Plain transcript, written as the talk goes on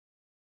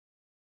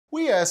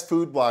We asked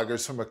food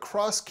bloggers from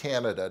across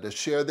Canada to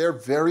share their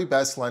very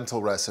best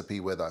lentil recipe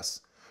with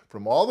us.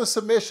 From all the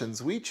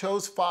submissions, we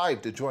chose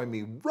 5 to join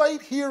me right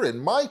here in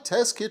my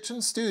test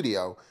kitchen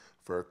studio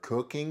for a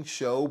cooking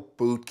show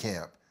boot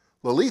camp.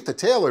 Lalitha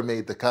Taylor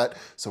made the cut,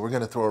 so we're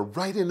going to throw her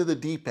right into the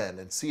deep end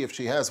and see if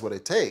she has what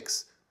it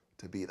takes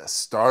to be the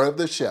star of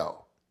the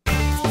show.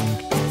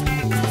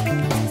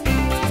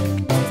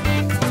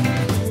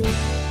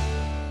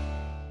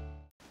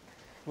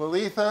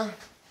 Lalitha,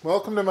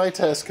 welcome to my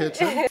test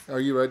kitchen. Are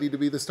you ready to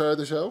be the star of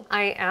the show?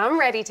 I am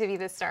ready to be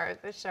the star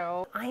of the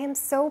show. I am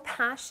so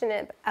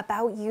passionate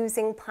about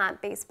using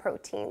plant-based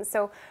proteins.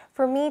 So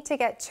for me to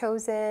get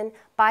chosen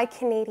by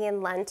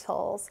Canadian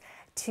Lentils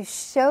to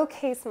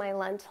showcase my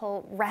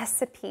lentil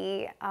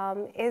recipe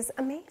is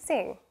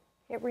amazing.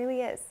 It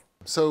really is.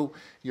 So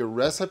your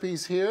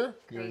recipe's here,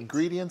 your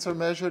ingredients are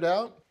measured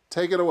out.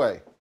 Take it away.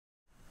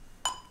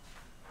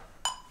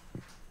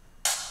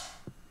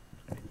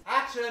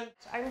 Action!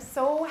 I'm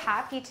so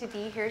happy to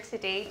be here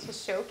today to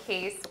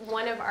showcase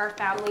one of our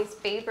family's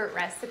favorite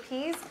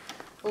recipes,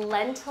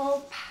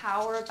 lentil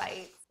power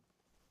bites.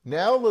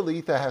 Now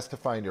Lalitha has to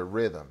find her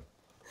rhythm,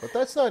 but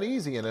that's not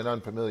easy in an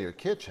unfamiliar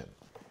kitchen.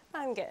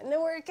 I'm getting to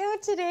work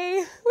out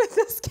today with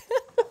this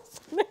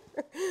canister.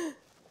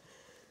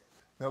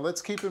 Now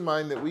let's keep in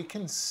mind that we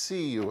can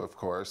see you, of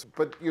course,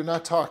 but you're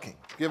not talking.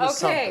 Give us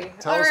something.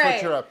 Tell us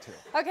what you're up to.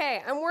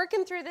 Okay, I'm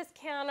working through this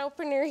can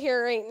opener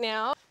here right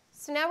now.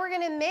 So now we're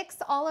gonna mix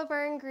all of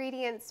our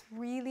ingredients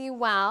really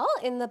well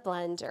in the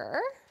blender.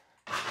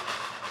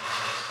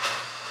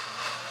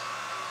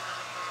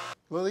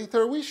 Lalitha,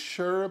 are we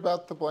sure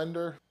about the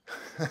blender?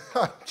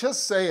 I'm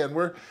just saying,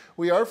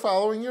 we are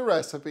following your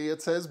recipe.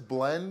 It says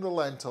blend the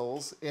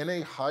lentils in a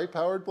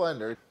high-powered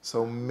blender,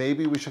 so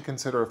maybe we should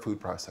consider a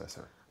food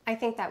processor. I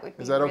think that would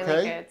be a really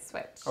good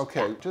switch.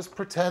 Okay, yeah. Just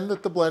pretend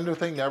that the blender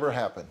thing never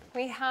happened.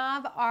 We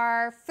have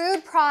our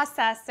food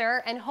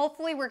processor, and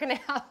hopefully we're gonna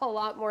have a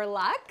lot more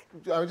luck.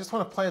 I just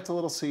want to plant a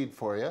little seed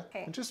for you.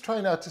 Okay. And just try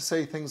not to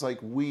say things like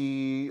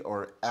we,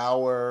 or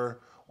our,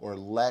 or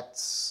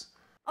let's.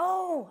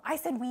 Oh, I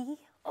said we.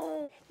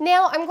 Oh.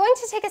 Now I'm going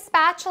to take a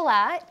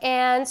spatula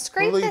and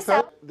scrape this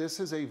out.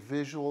 This is a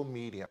visual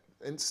medium.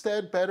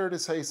 Instead, better to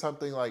say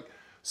something like,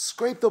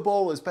 scrape the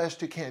bowl as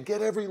best you can.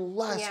 Get every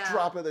last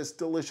drop of this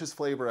delicious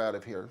flavor out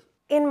of here.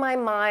 In my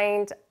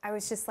mind, I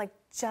was just like,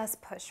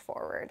 just push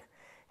forward.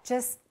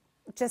 Just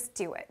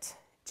do it.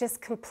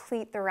 Just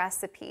complete the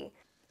recipe.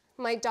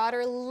 My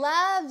daughter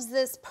loves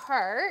this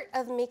part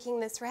of making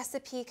this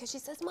recipe because she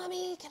says,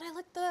 Mommy, can I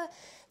lick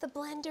the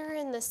blender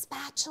and the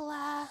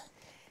spatula?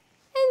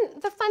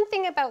 And the fun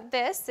thing about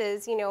this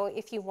is, you know,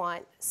 if you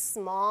want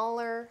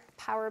smaller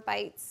power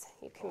bites,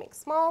 you can make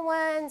small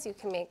ones, you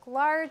can make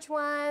large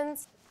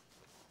ones.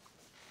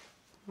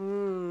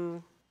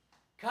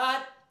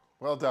 Cut!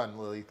 Well done,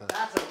 Lalitha.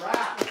 That's a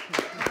wrap!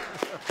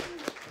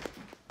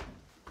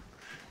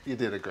 You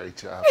did a great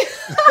job.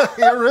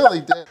 You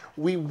really did.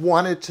 We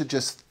wanted to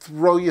just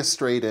throw you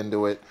straight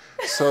into it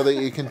so that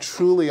you can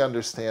truly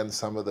understand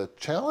some of the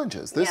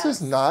challenges. This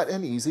is not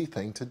an easy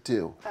thing to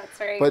do. That's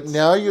right. But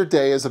now your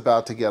day is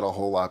about to get a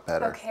whole lot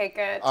better. Okay,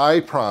 good.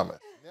 I promise.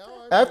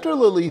 After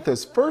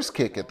Lalitha's first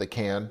kick at the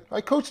can,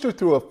 I coached her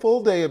through a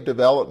full day of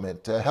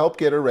development to help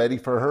get her ready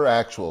for her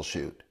actual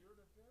shoot.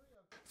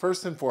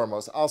 First and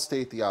foremost, I'll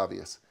state the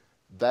obvious.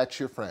 That's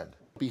your friend.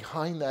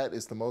 Behind that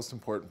is the most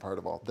important part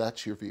of all.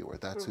 That's your viewer.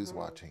 That's who's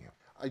watching you.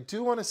 I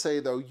do want to say,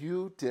 though,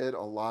 you did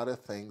a lot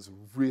of things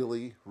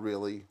really,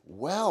 really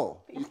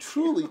well. You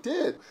truly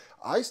did.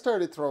 I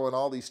started throwing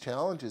all these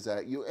challenges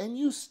at you, and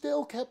you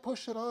still kept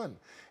pushing on.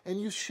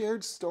 And you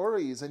shared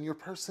stories and your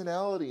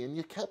personality, and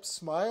you kept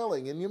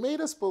smiling, and you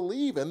made us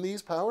believe in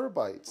these power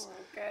bites. Oh,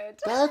 good.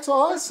 That's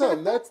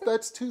awesome.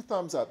 That's 2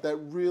 thumbs up. That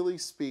really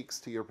speaks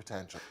to your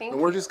potential. Thank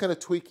and we're you. just going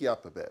to tweak you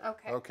up a bit.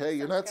 Okay.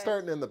 You're not good.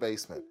 starting in the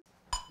basement.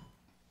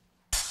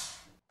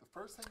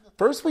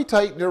 First, we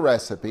tighten your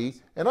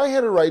recipe, and I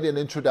had to write an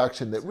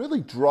introduction that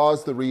really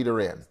draws the reader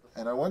in.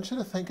 And I want you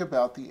to think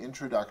about the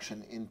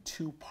introduction in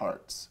 2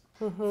 parts.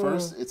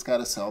 First, it's got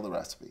to sell the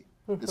recipe.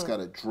 It's got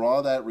to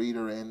draw that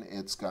reader in.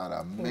 It's got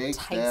to make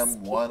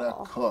them want to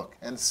cook.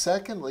 And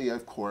secondly,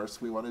 of course,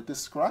 we want to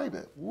describe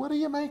it. What are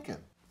you making?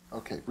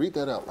 Okay, read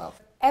that out loud.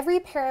 Every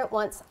parent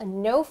wants a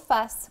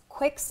no-fuss,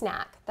 quick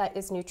snack that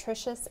is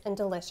nutritious and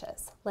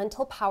delicious.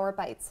 Lentil Power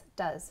Bites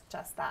does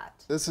just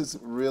that. This is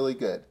really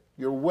good.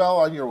 You're well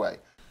on your way.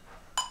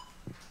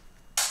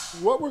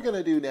 What we're going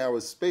to do now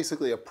is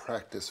basically a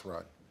practice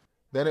run.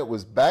 Then it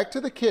was back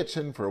to the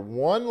kitchen for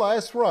one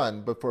last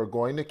run before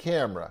going to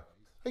camera.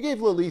 I gave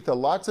Lalitha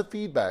lots of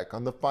feedback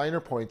on the finer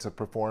points of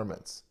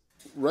performance.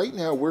 Right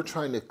now, we're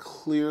trying to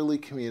clearly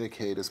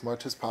communicate as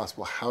much as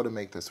possible how to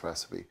make this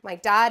recipe. My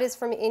dad is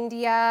from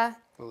India.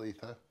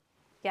 Lalitha.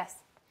 Yes.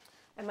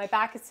 And my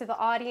back is to the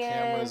audience.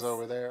 Camera's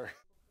over there.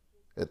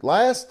 At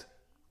last,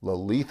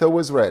 Lalitha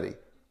was ready.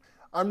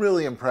 I'm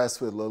really impressed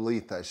with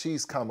Lalitha.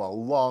 She's come a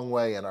long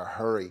way in a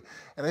hurry.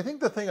 And I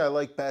think the thing I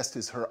like best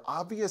is her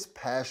obvious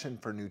passion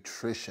for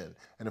nutrition.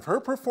 And if her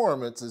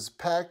performance is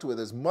packed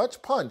with as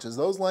much punch as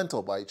those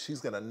lentil bites,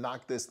 she's gonna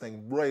knock this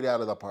thing right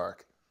out of the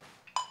park.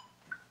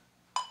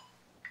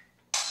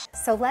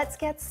 So let's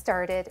get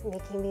started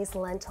making these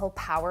lentil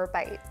power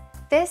bites.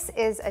 This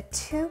is a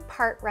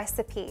two-part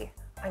recipe.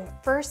 I'm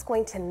first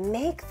going to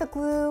make the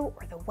glue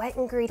or the wet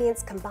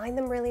ingredients, combine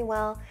them really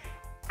well,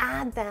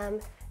 add them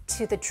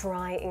to the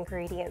dry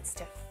ingredients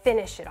to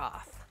finish it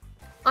off.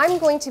 I'm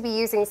going to be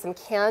using some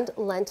canned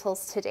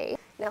lentils today.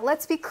 Now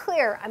let's be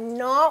clear, I'm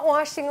not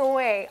washing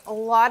away a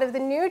lot of the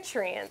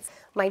nutrients.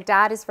 My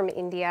dad is from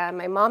India,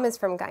 my mom is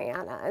from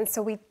Guyana, and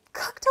so we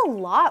cooked a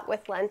lot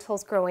with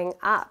lentils growing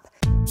up.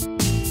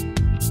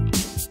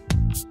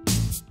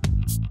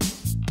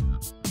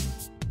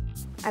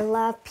 I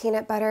love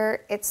peanut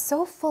butter. It's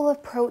so full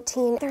of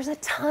protein. There's a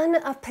ton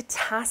of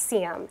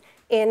potassium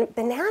in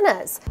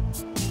bananas.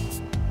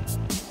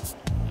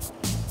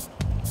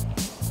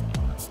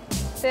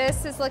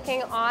 This is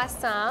looking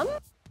awesome.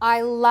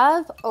 I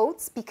love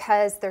oats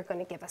because they're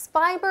going to give us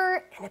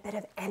fiber and a bit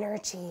of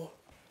energy.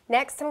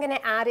 Next, I'm going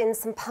to add in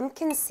some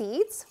pumpkin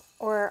seeds,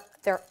 or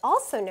they're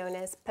also known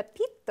as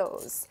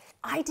pepitos.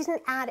 I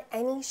didn't add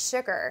any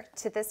sugar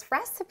to this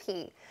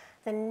recipe.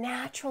 The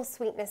natural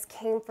sweetness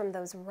came from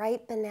those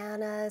ripe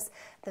bananas,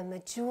 the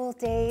medjool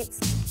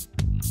dates.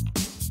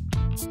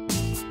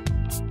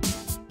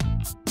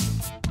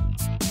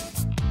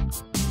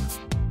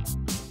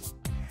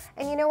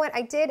 And you know what?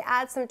 I did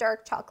add some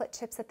dark chocolate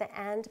chips at the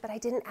end, but I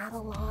didn't add a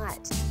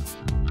lot.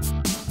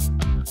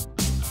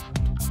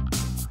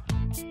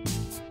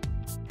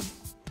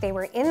 They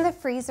were in the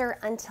freezer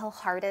until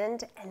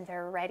hardened, and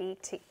they're ready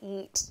to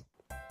eat.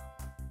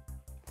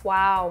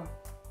 Wow,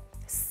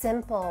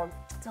 simple,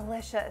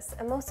 delicious,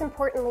 and most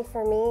importantly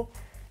for me,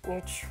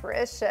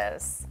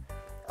 nutritious.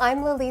 I'm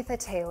Lalitha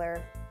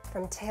Taylor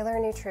from Taylor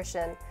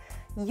Nutrition,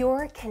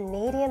 your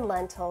Canadian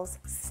lentils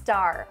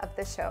star of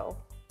the show.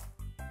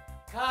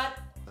 Cut.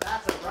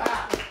 That's a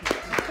wrap.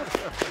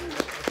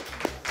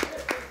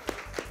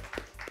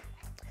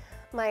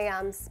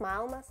 My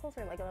smile muscles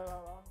are like a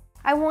little.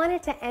 I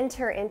wanted to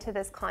enter into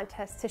this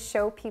contest to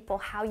show people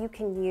how you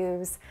can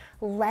use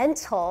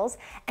lentils,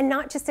 and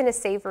not just in a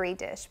savory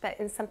dish, but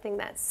in something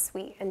that's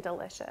sweet and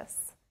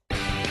delicious.